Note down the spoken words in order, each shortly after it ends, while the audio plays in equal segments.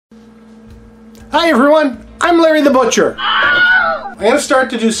Hi everyone, I'm Larry the Butcher. I'm going to start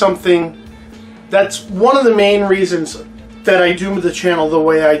to do something that's one of the main reasons that I do the channel the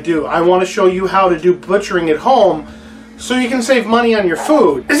way I do. I want to show you how to do butchering at home so you can save money on your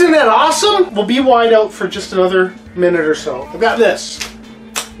food. Isn't that awesome? We'll be wide out for just another minute or so. I've got this.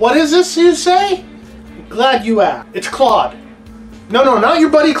 What is this, you say? Glad you asked. It's Clod. No, not your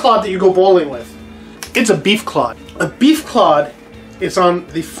buddy Clod that you go bowling with. It's a beef Clod. A beef Clod is on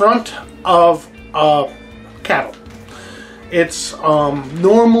the front of cattle. It's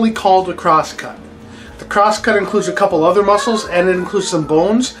normally called a crosscut. The crosscut includes a couple other muscles and it includes some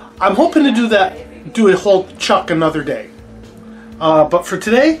bones. I'm hoping to do a whole chuck another day. But for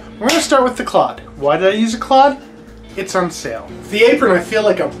today, we're going to start with the Clod. Why did I use a Clod? It's on sale. The apron, I feel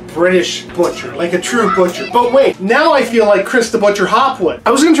like a British butcher, like a true butcher. But wait, now I feel like Chris the Butcher Hopwood.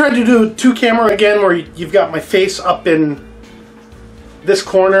 I was going to try to do two camera again where you've got my face up in this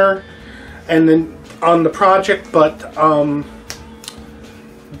corner and then on the project, but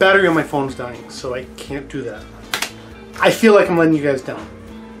battery on my phone's dying, so I can't do that. I feel like I'm letting you guys down.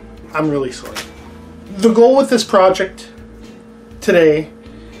 I'm really sorry. The goal with this project today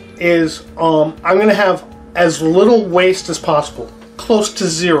is I'm going to have as little waste as possible, close to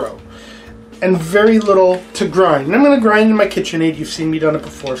zero, and very little to grind. And I'm going to grind in my KitchenAid. You've seen me done it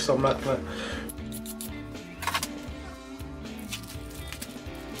before, so I'm not going to.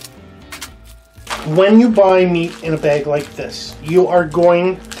 When you buy meat in a bag like this, you are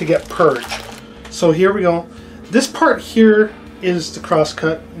going to get purged. So here we go. This part here is the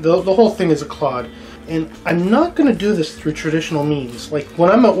crosscut. The whole thing is a Clod. And I'm not going to do this through traditional means. Like when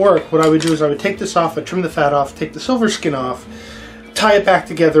I'm at work, what I would do is I would take this off, I'd trim the fat off, take the silver skin off, tie it back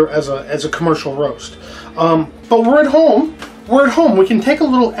together as a commercial roast. But we're at home. We can take a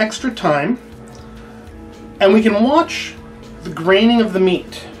little extra time and we can watch the graining of the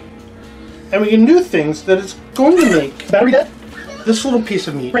meat. And we can do things that it's going to make this little piece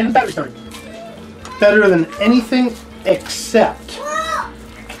of meat better than anything except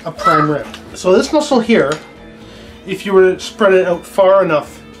a prime rib. So this muscle here, if you were to spread it out far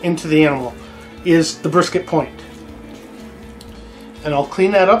enough into the animal, is the brisket point. And I'll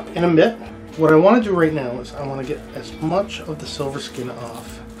clean that up in a bit. What I want to do right now is I want to get as much of the silver skin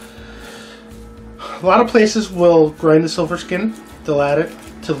off. A lot of places will grind the silver skin, they'll add it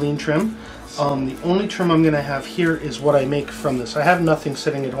to lean trim. The only trim I'm going to have here is what I make from this. I have nothing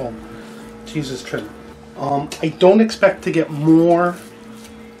sitting at home to use as trim. I don't expect to get more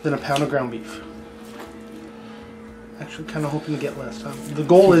than a pound of ground beef. Actually kind of hoping to get less. The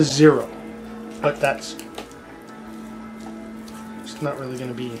goal is 0, but it's not really going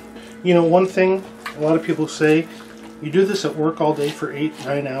to be. You know, one thing a lot of people say, you do this at work all day for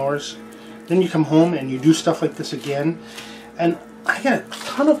 8-9 hours, then you come home and you do stuff like this again, and I got a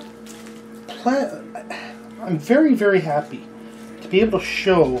ton of I'm very, very happy to be able to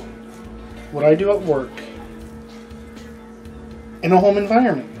show what I do at work in a home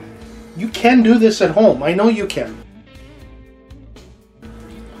environment. You can do this at home. I know you can.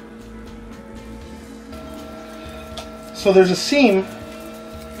 So there's a seam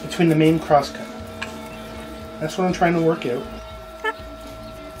between the main crosscut. That's what I'm trying to work out.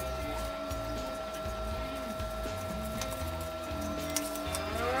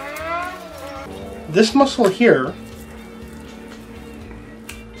 This muscle here,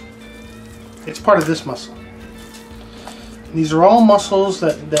 it's part of this muscle. These are all muscles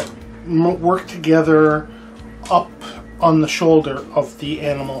that work together up on the shoulder of the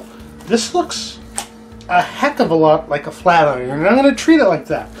animal. This looks a heck of a lot like a flat iron, and I'm going to treat it like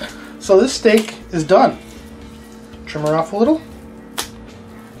that. So this steak is done. Trim her off a little.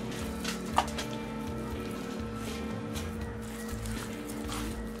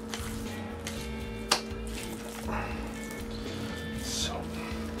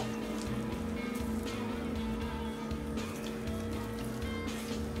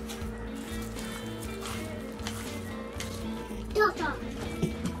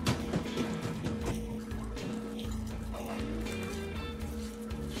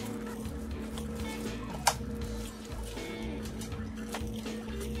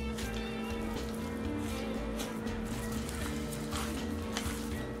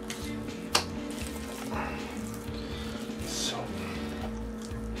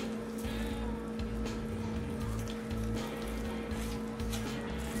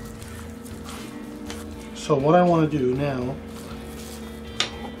 So what I want to do now,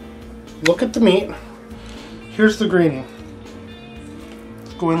 look at the meat. Here's the graining.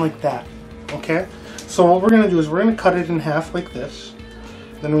 It's going like that, okay? So what we're going to do is we're going to cut it in half like this.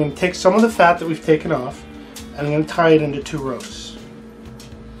 Then we're going to take some of the fat that we've taken off and I'm going to tie it into 2 roasts.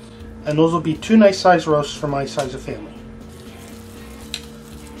 And those will be 2 nice size roasts for my size of family.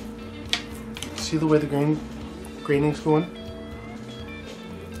 See the way the graining's going?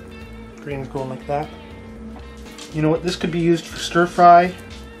 Graining's going like that. You know what? This could be used for stir fry.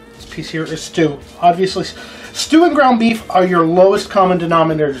 This piece here is stew. Obviously, stew and ground beef are your lowest common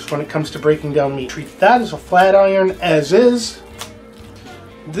denominators when it comes to breaking down meat. Treat that as a flat iron as is.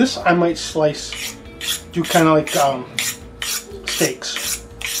 This I might slice, do kind of like steaks.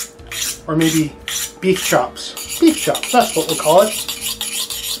 Or maybe beef chops. Beef chops, that's what we'll call it.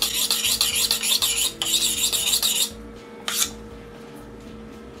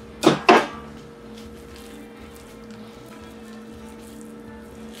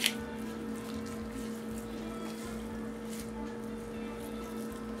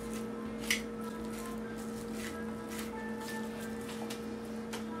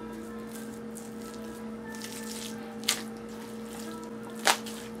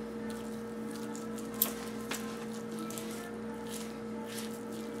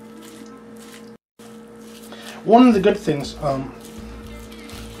 One of the good things,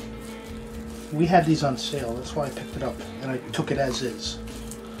 we had these on sale, that's why I picked it up, and I took it as is.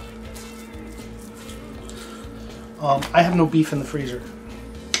 I have no beef in the freezer.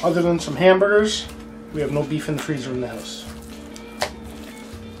 Other than some hamburgers, we have no beef in the freezer in the house.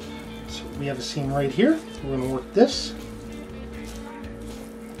 So we have a seam right here. We're going to work this.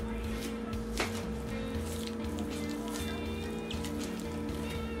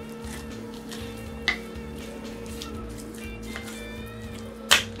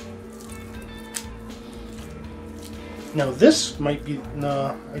 Now this might be,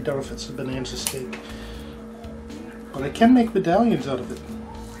 no, I doubt if it's a bonanza steak, but I can make medallions out of it.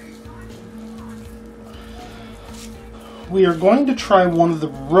 We are going to try one of the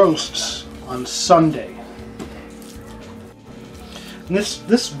roasts on Sunday. And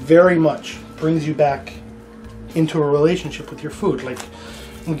this very much brings you back into a relationship with your food. Like,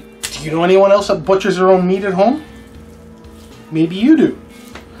 do you know anyone else that butchers their own meat at home? Maybe you do.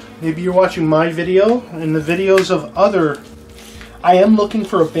 Maybe you're watching my video and the videos of other. I am looking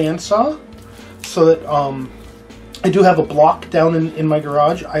for a bandsaw so that I do have a block down in my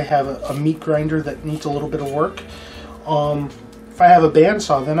garage. I have a meat grinder that needs a little bit of work. If I have a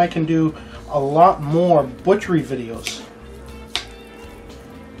bandsaw, then I can do a lot more butchery videos.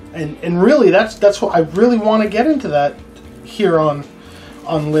 And really, that's what I really want to get into that here on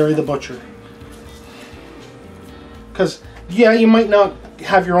Larry the Butcher. Because yeah, you might not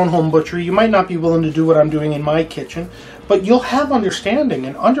have your own home butchery, you might not be willing to do what I'm doing in my kitchen, but you'll have understanding,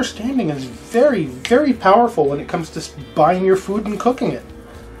 and understanding is very, very powerful when it comes to buying your food and cooking it.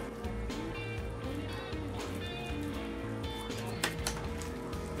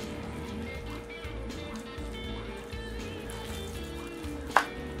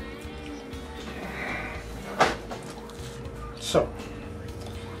 So,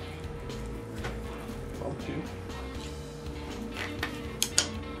 I'll do.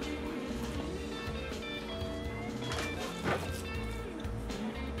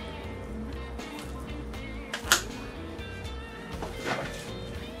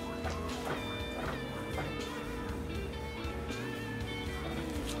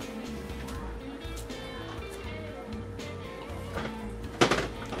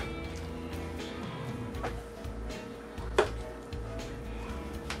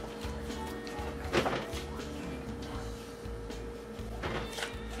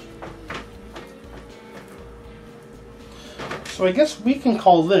 So I guess we can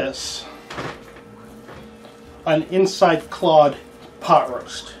call this an inside Clod pot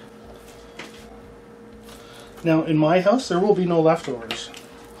roast. Now in my house there will be no leftovers.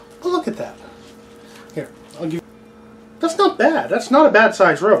 But look at that. Here, I'll give you. That's not bad. That's not a bad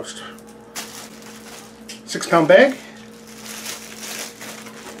size roast. 6-pound bag.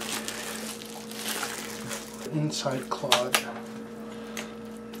 Inside Clod.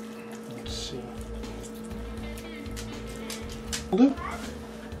 Let's see. Do.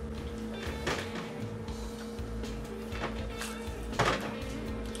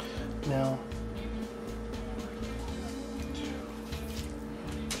 Now,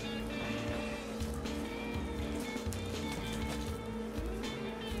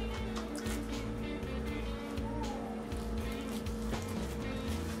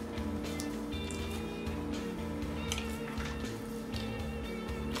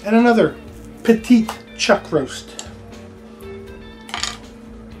 and another petite chuck roast.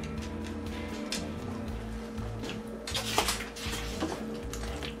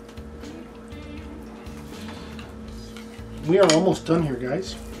 We are almost done here,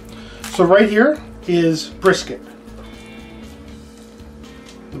 guys. So right here is brisket.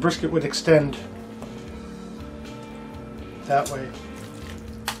 The brisket would extend that way.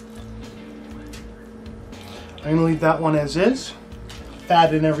 I'm going to leave that one as is.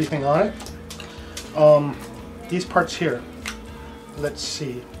 Fat and everything on it. These parts here, let's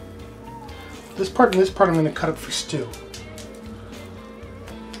see. This part and this part I'm going to cut up for stew.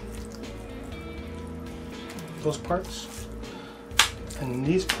 Those parts. And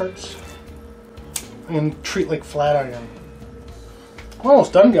these parts I'm going to treat like flat iron. We're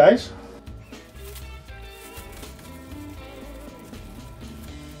almost done, guys.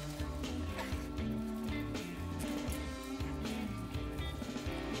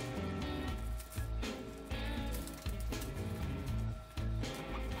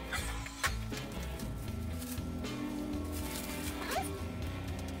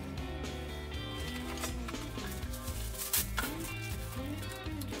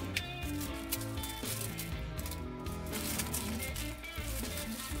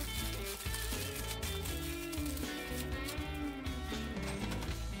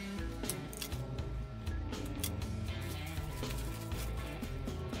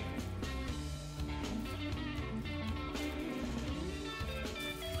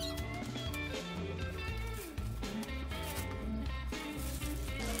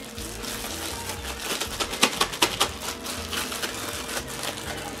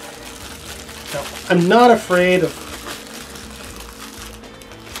 Now, I'm not afraid of...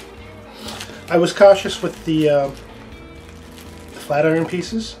 I was cautious with the flat iron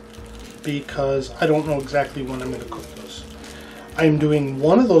pieces because I don't know exactly when I'm going to cook those. I am doing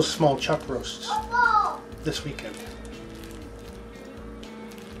one of those small chuck roasts this weekend.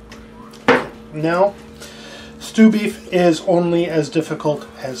 Now, stew beef is only as difficult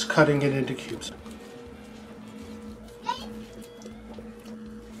as cutting it into cubes.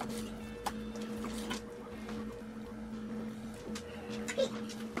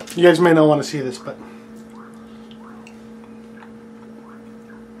 You guys may not want to see this, but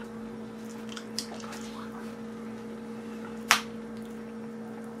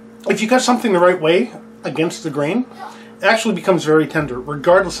if you cut something the right way against the grain, it actually becomes very tender,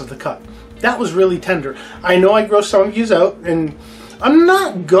 regardless of the cut. That was really tender. I know I grossed some of you out, and I'm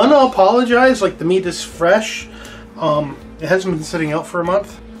not gonna apologize. Like, the meat is fresh. It hasn't been sitting out for a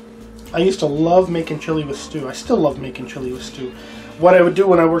month. I used to love making chili with stew. I still love making chili with stew. What I would do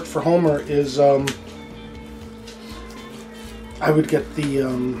when I worked for Homer is I would get the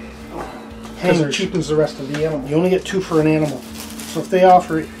hangers. It cheapens the rest of the animal. You only get 2 for an animal. So if they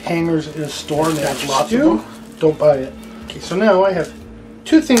offer hangers in a store and they have lots of them, don't buy it. Okay, so now I have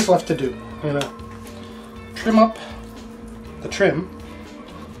 2 things left to do. I'm going to trim up the trim.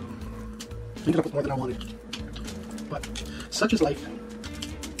 I ended up with more than I wanted. But such is life.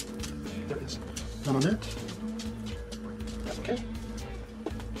 There is none on that. That's okay.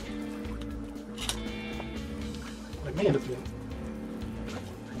 What I may end up doing,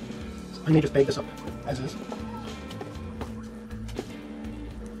 I may just bake this up as is.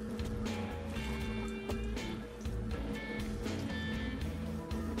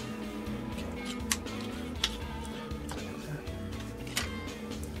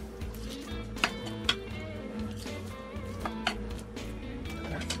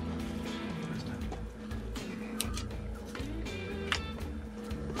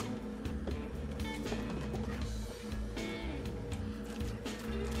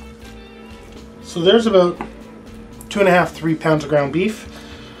 So there's about 2.5 to 3 pounds of ground beef.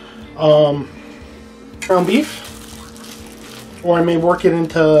 Or I may work it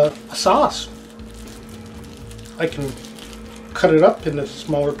into a sauce. I can cut it up into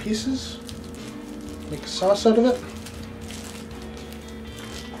smaller pieces, make a sauce out of it.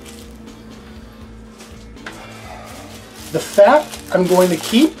 The fat I'm going to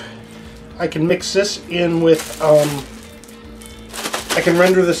keep. I can mix this in with, I can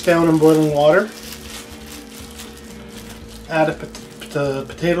render this down in boiling water. Add it to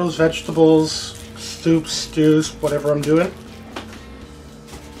potatoes, vegetables, soups, stews, whatever I'm doing.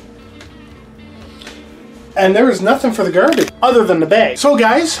 And there is nothing for the garbage other than the bag. So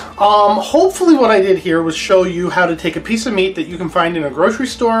guys, hopefully what I did here was show you how to take a piece of meat that you can find in a grocery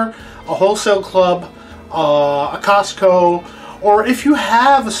store, a wholesale club, a Costco, or if you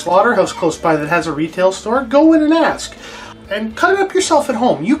have a slaughterhouse close by that has a retail store, go in and ask. And cut it up yourself at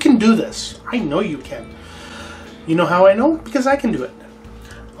home. You can do this. I know you can. You know how I know? Because I can do it.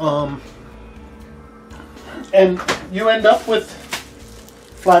 And you end up with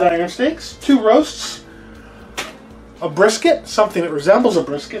flat iron steaks, 2 roasts, a brisket, something that resembles a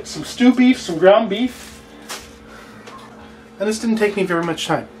brisket, some stew beef, some ground beef. And this didn't take me very much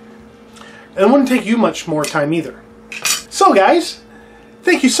time. And it wouldn't take you much more time either. So guys,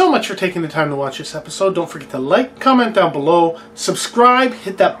 Thank you so much for taking the time to watch this episode. Don't forget to like, comment down below, subscribe,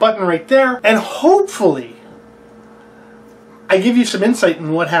 hit that button right there, and hopefully I give you some insight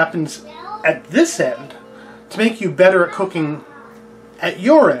in what happens at this end to make you better at cooking at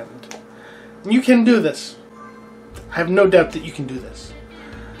your end. You can do this. I have no doubt that you can do this.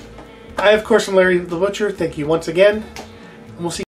 I, of course, am Larry the Butcher. Thank you once again, and we'll see you